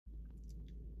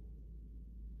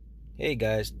Hey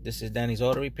guys, this is Danny's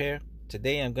Auto Repair.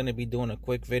 Today I'm going to be doing a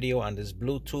quick video on this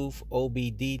Bluetooth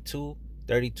OBD2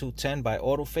 3210 by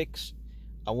Autophix.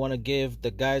 I want to give the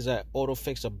guys at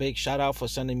Autophix a big shout out for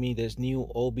sending me this new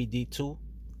OBD2.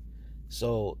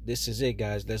 So this is it,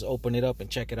 guys. Let's open it up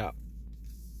and check it out.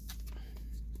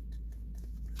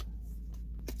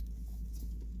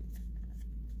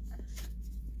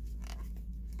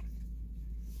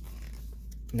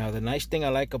 Now the nice thing I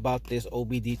like about this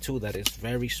OBD2 that it's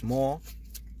very small.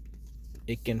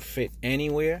 It can fit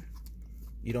anywhere.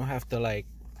 You don't have to like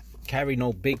carry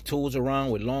no big tools around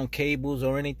with long cables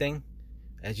or anything.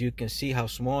 As you can see how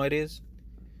small it is.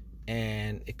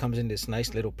 And it comes in this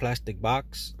nice little plastic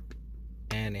box.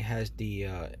 And it has the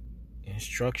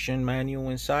instruction manual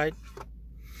inside.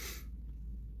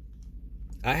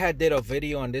 I had did a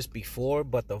video on this before,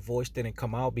 but the voice didn't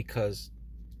come out because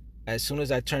as soon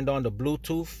as I turned on the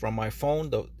Bluetooth from my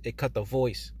phone, it cut the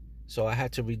voice. So I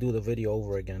had to redo the video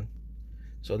over again.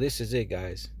 So this is it,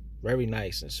 guys. Very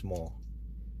nice and small.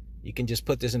 You can just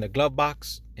put this in the glove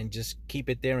box and just keep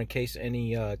it there in case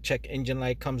any check engine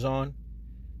light comes on.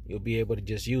 You'll be able to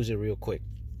just use it real quick.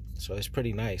 So it's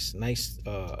pretty nice. Nice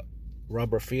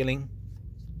rubber feeling.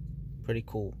 Pretty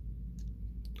cool.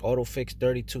 Autophix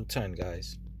 3210,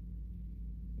 guys.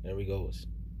 There we goes.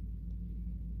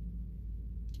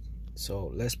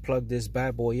 So let's plug this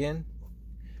bad boy in.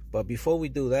 But before we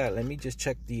do that, let me just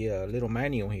check the little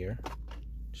manual here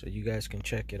so you guys can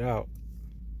check it out.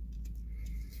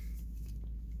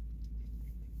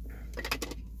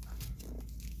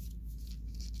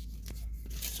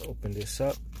 Let's open this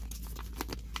up.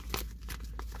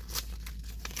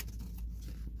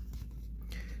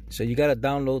 So you got to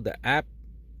download the app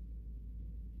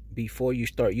before you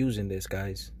start using this,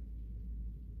 guys.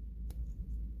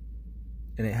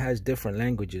 And it has different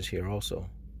languages here also.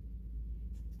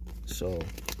 So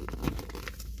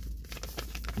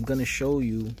I'm gonna show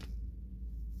you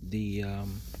the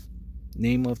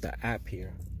name of the app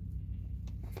here.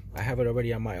 I have it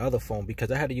already on my other phone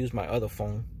because I had to use my other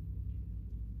phone.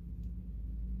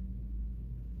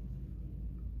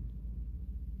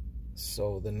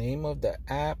 So the name of the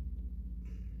app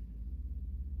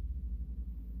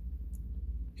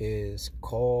is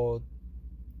called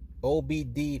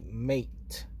OBD Mate.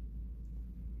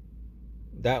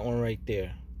 That one right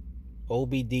there,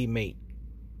 OBD Mate.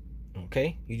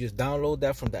 Okay, you just download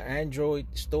that from the Android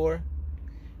store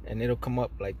and it'll come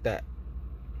up like that.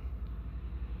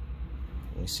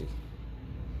 Let me see.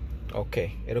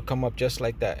 Okay, it'll come up just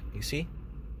like that. You see?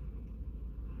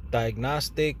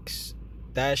 Diagnostics,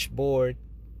 dashboard,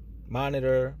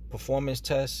 monitor, performance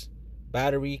test,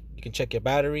 battery. You can check your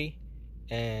battery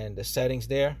and the settings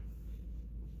there.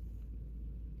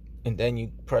 And then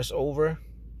you press over.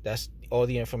 That's all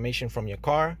the information from your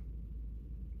car.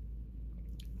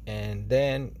 And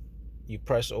then you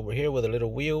press over here where the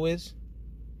little wheel is.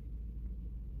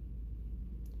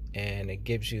 And it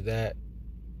gives you that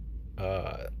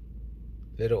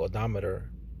little odometer,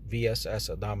 VSS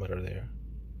odometer there.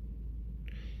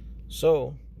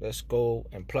 So let's go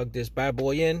and plug this bad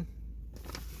boy in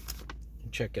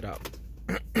and check it out.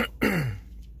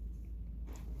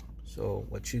 So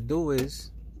what you do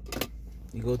is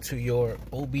you go to your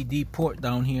OBD port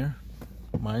down here.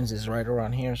 Mine's is right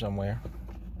around here somewhere.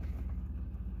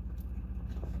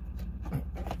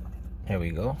 Here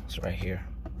we go. It's right here.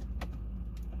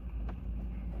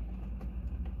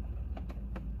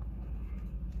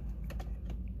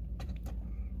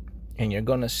 And you're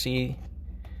gonna see,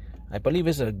 I believe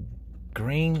it's a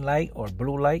green light or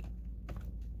blue light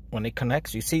when it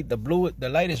connects. You see the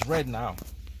light is red now,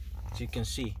 as you can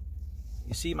see.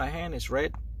 You see my hand is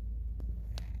red.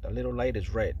 The little light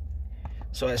is red.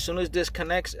 So as soon as this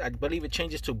connects, I believe it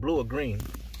changes to blue or green.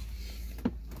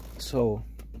 So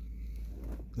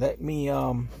let me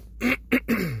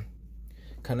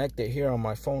connect it here on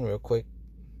my phone real quick.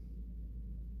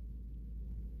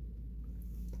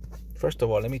 First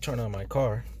of all, let me turn on my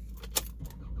car.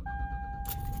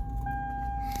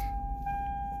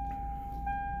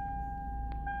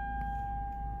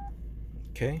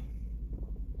 Okay.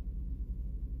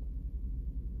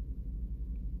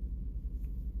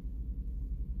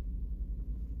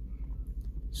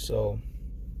 So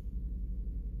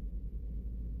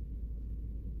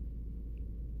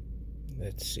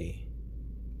let's see.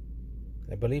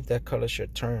 I believe that color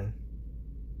should turn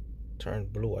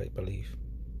blue, I believe.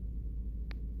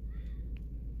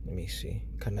 Let me see.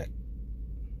 Connect.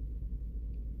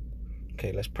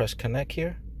 Okay, let's press connect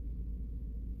here.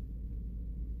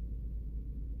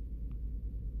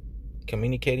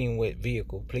 Communicating with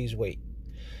vehicle. Please wait.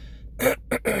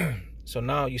 So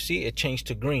now you see it changed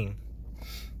to green.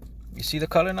 You see the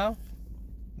color now?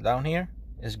 down here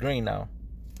is green now.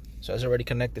 So it's already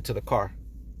connected to the car.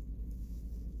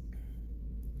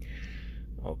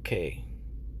 Okay.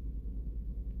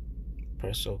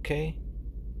 Press OK.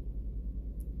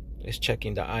 It's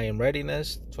checking the IM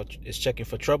readiness. It's checking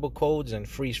for trouble codes and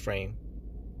freeze frame.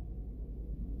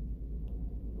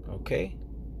 Okay.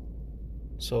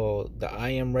 So the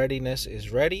IM readiness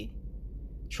is ready.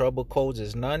 Trouble codes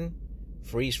is none.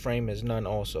 Freeze frame is none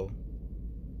also.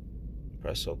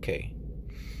 Press OK.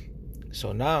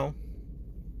 So now,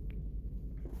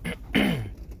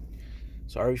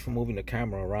 sorry for moving the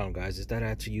camera around, guys. Is that I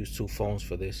had to use 2 phones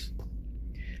for this.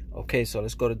 Okay, so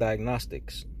let's go to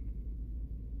diagnostics.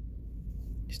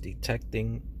 It's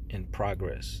detecting in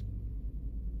progress.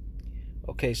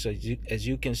 Okay, so as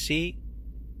you can see,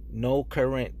 no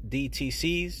current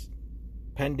DTCs.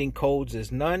 Pending codes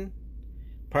is none.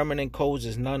 Permanent codes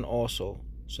is none also.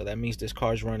 So that means this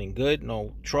car is running good.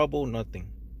 No trouble,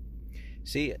 nothing.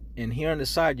 See, and here on the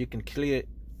side, you can clear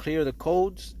the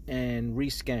codes and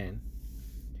rescan.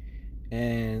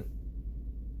 And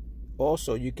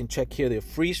also, you can check here the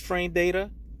freeze frame data,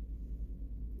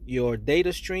 your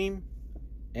data stream,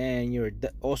 and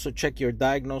also check your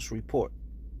diagnose report.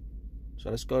 So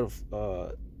let's go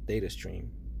to data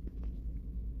stream.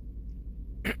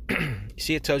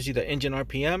 See, it tells you the engine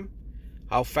RPM,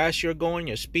 how fast you're going,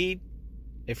 your speed,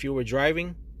 if you were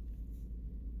driving.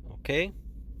 Okay.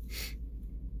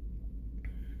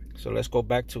 So let's go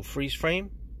back to freeze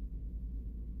frame.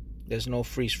 There's no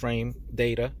freeze frame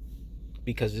data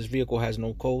because this vehicle has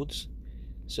no codes.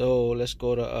 So let's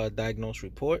go to diagnose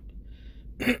report.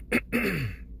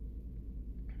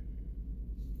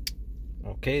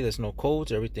 Okay, there's no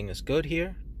codes. Everything is good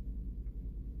here.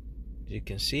 As you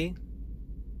can see,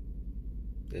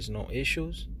 there's no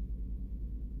issues.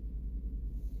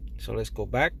 So let's go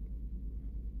back.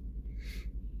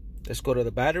 Let's go to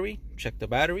the battery. Check the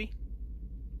battery.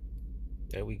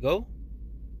 There we go.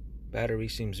 Battery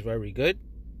seems very good.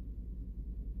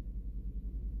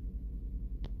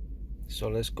 So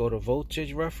let's go to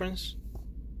voltage reference.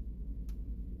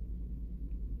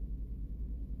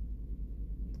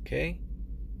 Okay.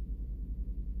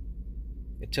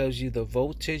 It tells you the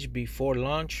voltage before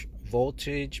launch,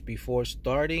 voltage before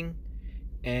starting,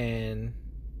 and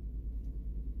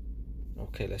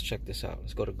okay, let's check this out.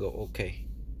 Let's go to okay.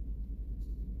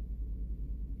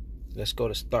 Let's go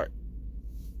to start.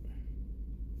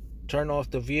 Turn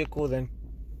off the vehicle, then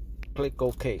click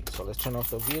OK. So let's turn off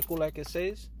the vehicle like it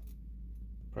says.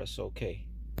 Press OK.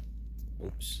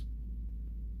 Oops.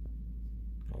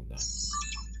 Hold on.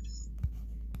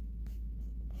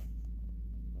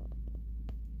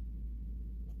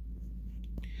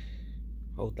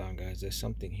 Hold on, guys. There's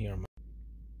something here.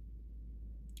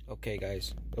 Okay,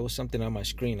 guys. There was something on my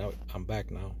screen. I'm back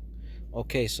now.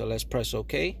 Okay, so let's press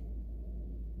OK.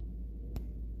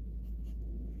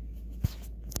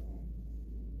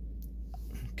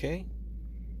 Okay.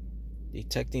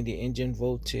 Detecting the engine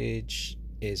voltage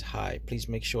is high. Please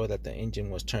make sure that the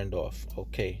engine was turned off.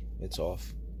 Okay, it's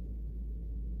off.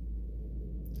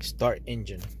 Start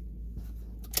engine.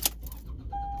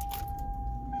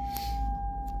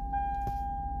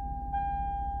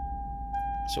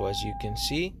 So as you can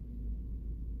see,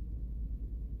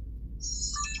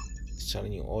 it's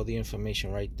telling you all the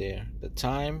information right there. The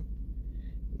time,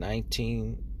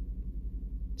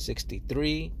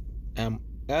 1963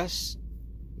 ms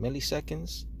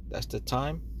milliseconds. That's the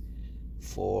time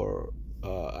for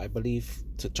I believe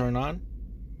to turn on.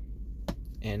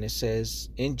 And it says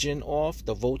engine off.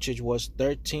 The voltage was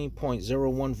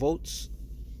 13.01 volts.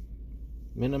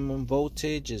 Minimum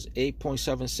voltage is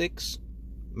 8.76.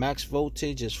 Max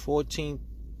voltage is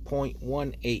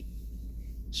 14.18.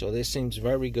 So this seems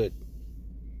very good.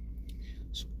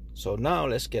 So now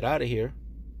let's get out of here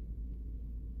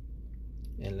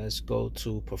and let's go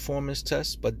to performance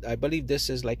test. But I believe this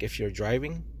is like if you're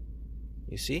driving.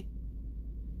 You see,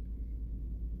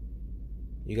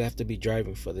 you have to be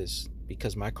driving for this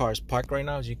because my car is parked right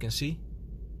now, as you can see.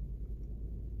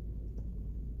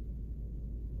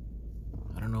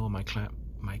 I don't know, my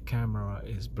camera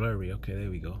is blurry. Okay, there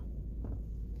we go.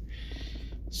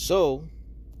 So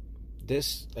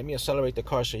this, let me accelerate the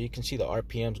car so you can see the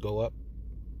RPMs go up.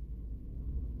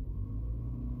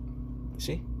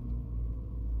 See?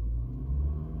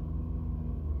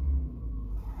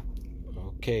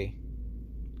 Okay,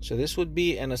 so this would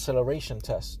be an acceleration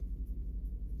test.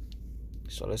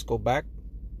 So let's go back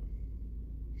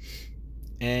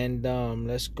and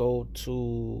let's go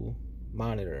to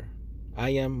monitor.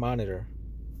 IM monitor.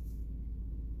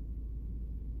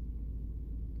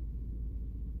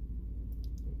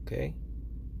 Okay.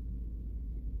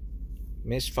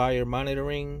 Misfire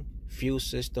monitoring, fuel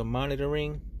system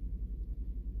monitoring,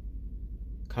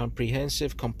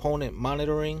 comprehensive component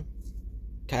monitoring,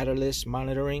 catalyst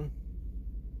monitoring,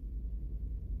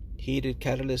 heated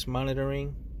catalyst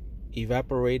monitoring,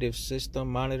 evaporative system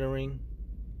monitoring,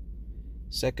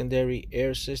 secondary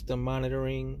air system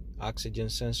monitoring, oxygen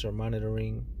sensor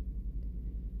monitoring,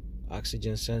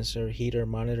 oxygen sensor heater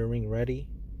monitoring ready,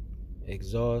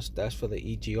 exhaust, that's for the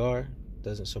EGR,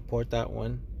 doesn't support that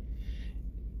one.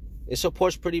 It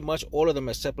supports pretty much all of them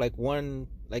except like 2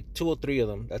 or 3 of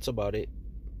them. That's about it,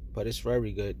 but it's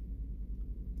very good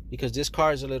because this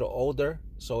car is a little older,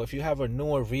 so if you have a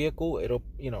newer vehicle, it'll,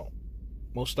 you know,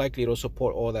 most likely it'll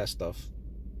support all that stuff.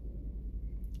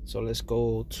 So let's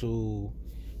go to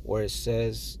where it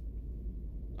says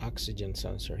oxygen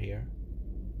sensor here,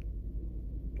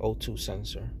 O2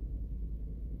 sensor.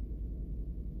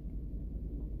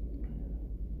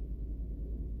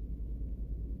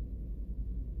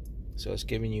 So it's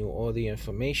giving you all the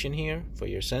information here for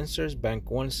your sensors. Bank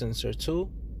 1, sensor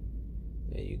 2.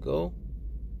 There you go.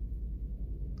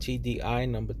 TDI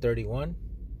number 31.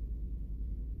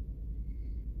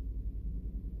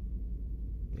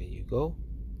 There you go.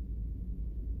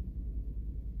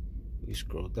 We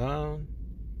scroll down.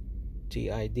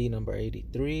 TID number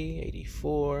 83,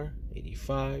 84,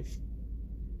 85.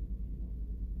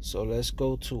 So let's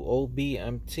go to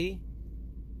OBMT.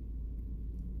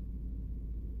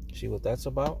 See what that's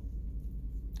about.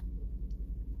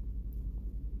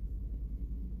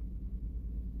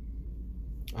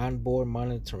 Onboard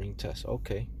monitoring test.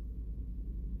 Okay.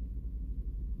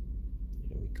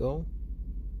 Here we go.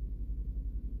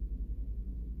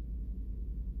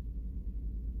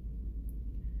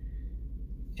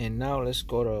 And now let's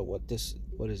go to what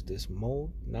is this,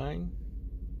 mode 9?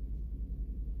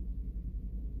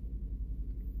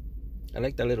 I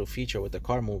like that little feature with the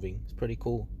car moving. It's pretty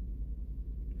cool.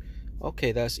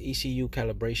 Okay, that's ECU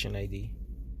calibration ID.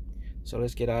 So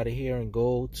let's get out of here and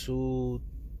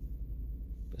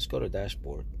let's go to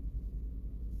dashboard.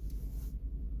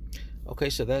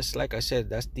 Okay, so that's, like I said,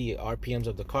 that's the RPMs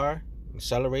of the car.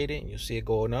 Accelerate it and you'll see it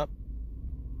going up.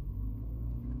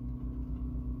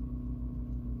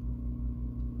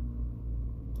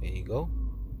 There you go.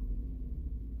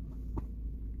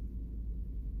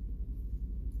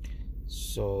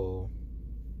 So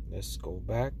let's go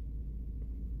back.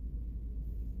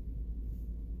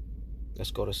 Let's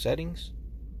go to settings.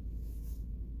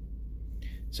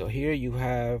 So here you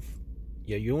have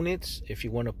your units if you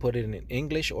want to put it in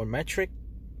English or metric.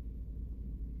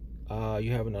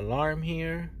 You have an alarm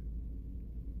here,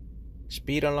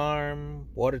 speed alarm,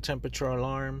 water temperature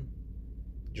alarm,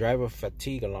 driver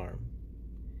fatigue alarm.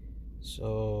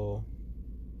 So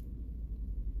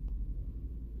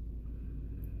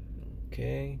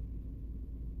okay,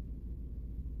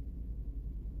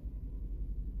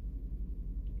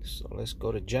 so let's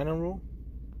go to general.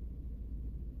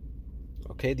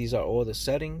 Okay, these are all the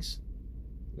settings.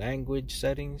 Language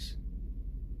settings.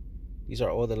 These are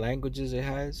all the languages it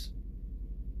has.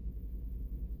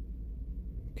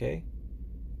 Okay.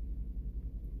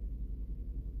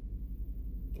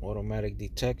 Automatic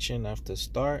detection after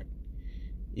start.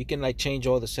 You can like change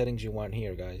all the settings you want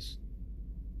here, guys.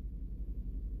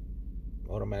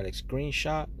 Automatic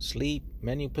screenshot, sleep,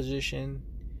 menu position.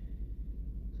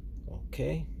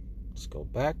 Okay, let's go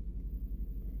back.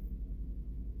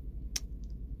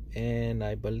 And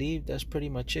I believe that's pretty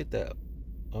much it.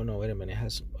 Oh no, wait a minute, it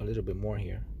has a little bit more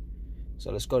here.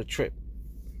 So let's go to trip.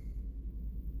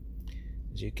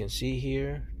 As you can see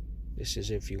here, this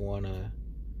is if you want to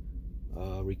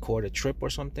record a trip or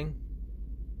something.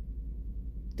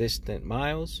 Distant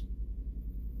miles.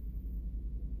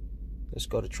 Let's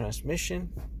go to transmission.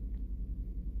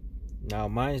 Now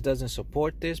mine doesn't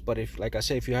support this, but if, like I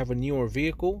said, if you have a newer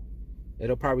vehicle,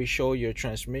 it'll probably show your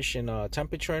transmission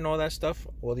temperature and all that stuff,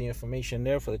 all the information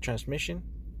there for the transmission.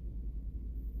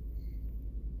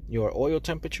 Your oil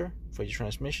temperature for your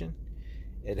transmission.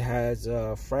 It has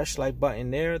a flashlight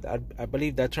button there. I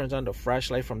believe that turns on the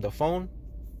flashlight from the phone.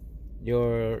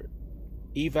 Your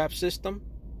evap system,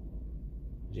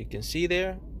 as you can see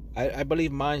there. I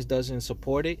believe mine doesn't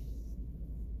support it,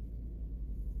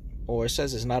 or it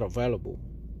says it's not available.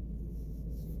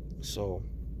 So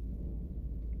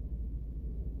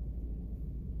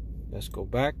let's go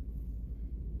back.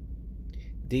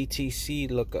 DTC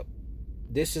lookup.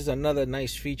 This is another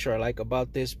nice feature I like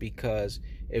about this, because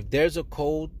if there's a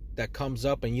code that comes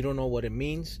up and you don't know what it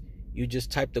means, you just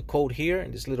type the code here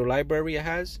in this little library it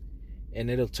has, and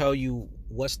it'll tell you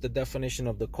what's the definition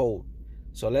of the code.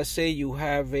 So let's say you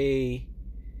have a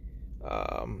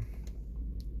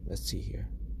let's see here,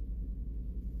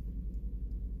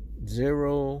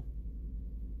 0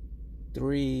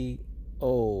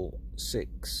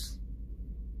 306.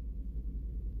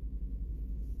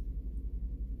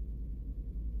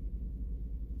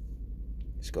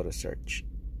 Let's go to search.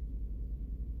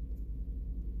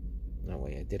 No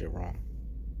way, I did it wrong.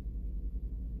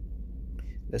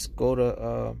 Let's go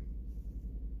to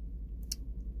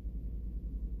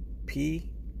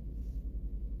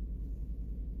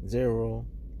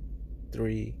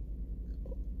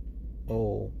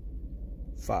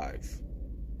P0305.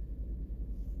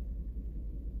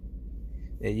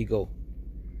 There you go.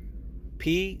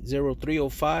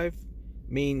 P0305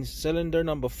 means cylinder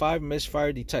number 5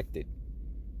 misfire detected.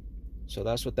 So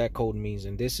that's what that code means.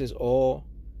 And this is all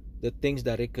the things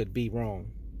that it could be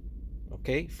wrong.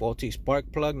 Okay, faulty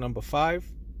spark plug number 5,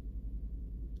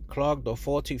 clogged or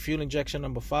faulty fuel injection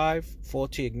number 5,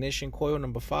 faulty ignition coil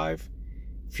number 5,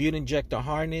 fuel injector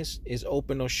harness is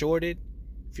open or shorted,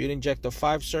 fuel injector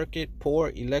 5 circuit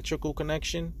poor electrical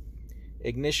connection,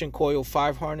 ignition coil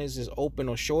 5 harness is open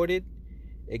or shorted,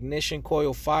 ignition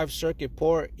coil 5 circuit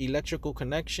poor electrical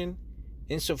connection,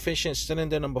 insufficient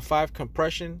cylinder number 5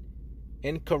 compression,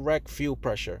 incorrect fuel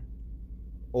pressure,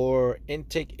 or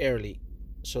intake air leak.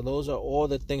 So those are all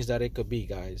the things that it could be,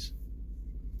 guys.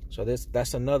 So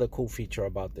that's another cool feature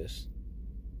about this.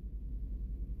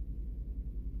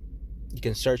 You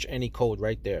can search any code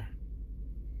right there.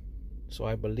 So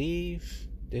I believe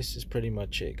this is pretty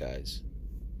much it, guys.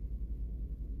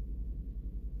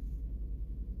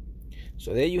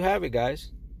 So there you have it,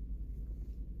 guys.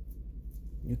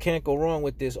 You can't go wrong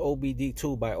with this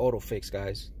OBD2 by Autophix,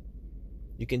 guys.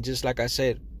 You can just, like I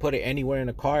said, put it anywhere in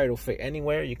the car. It'll fit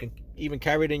anywhere. You can even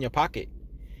carry it in your pocket.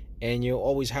 And you'll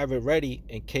always have it ready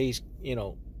in case, you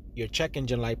know, your check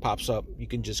engine light pops up. You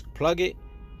can just plug it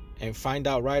and find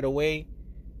out right away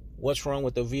what's wrong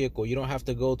with the vehicle. You don't have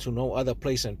to go to no other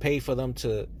place and pay for them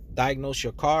to diagnose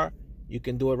your car. You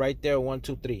can do it right there, 1,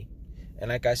 2, 3. And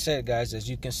like I said, guys, as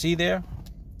you can see there,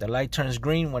 the light turns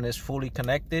green when it's fully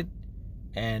connected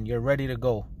and you're ready to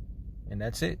go. And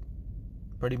that's it.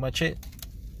 Pretty much it.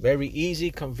 Very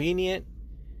easy, convenient,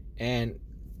 and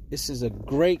this is a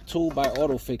great tool by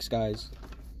Autophix, guys.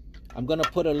 I'm gonna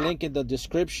put a link in the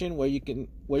description where you can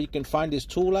find this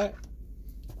tool at,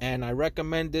 and I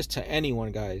recommend this to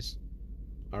anyone, guys.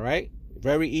 All right,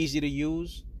 very easy to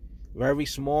use, very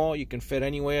small, you can fit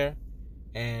anywhere,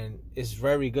 and it's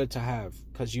very good to have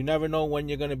because you never know when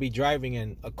you're gonna be driving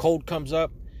and a code comes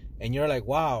up and you're like,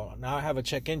 wow, now I have a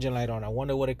check engine light on. I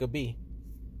wonder what it could be.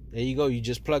 There you go. You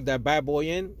just plug that bad boy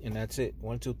in, and that's it.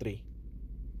 1, 2, 3.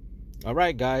 All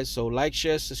right, guys. So like,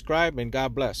 share, subscribe, and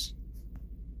God bless.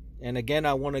 And again,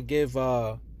 I want to give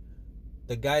the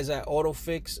guys at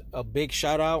Autophix a big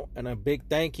shout out and a big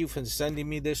thank you for sending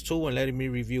me this tool and letting me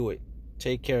review it.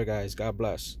 Take care, guys. God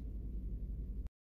bless.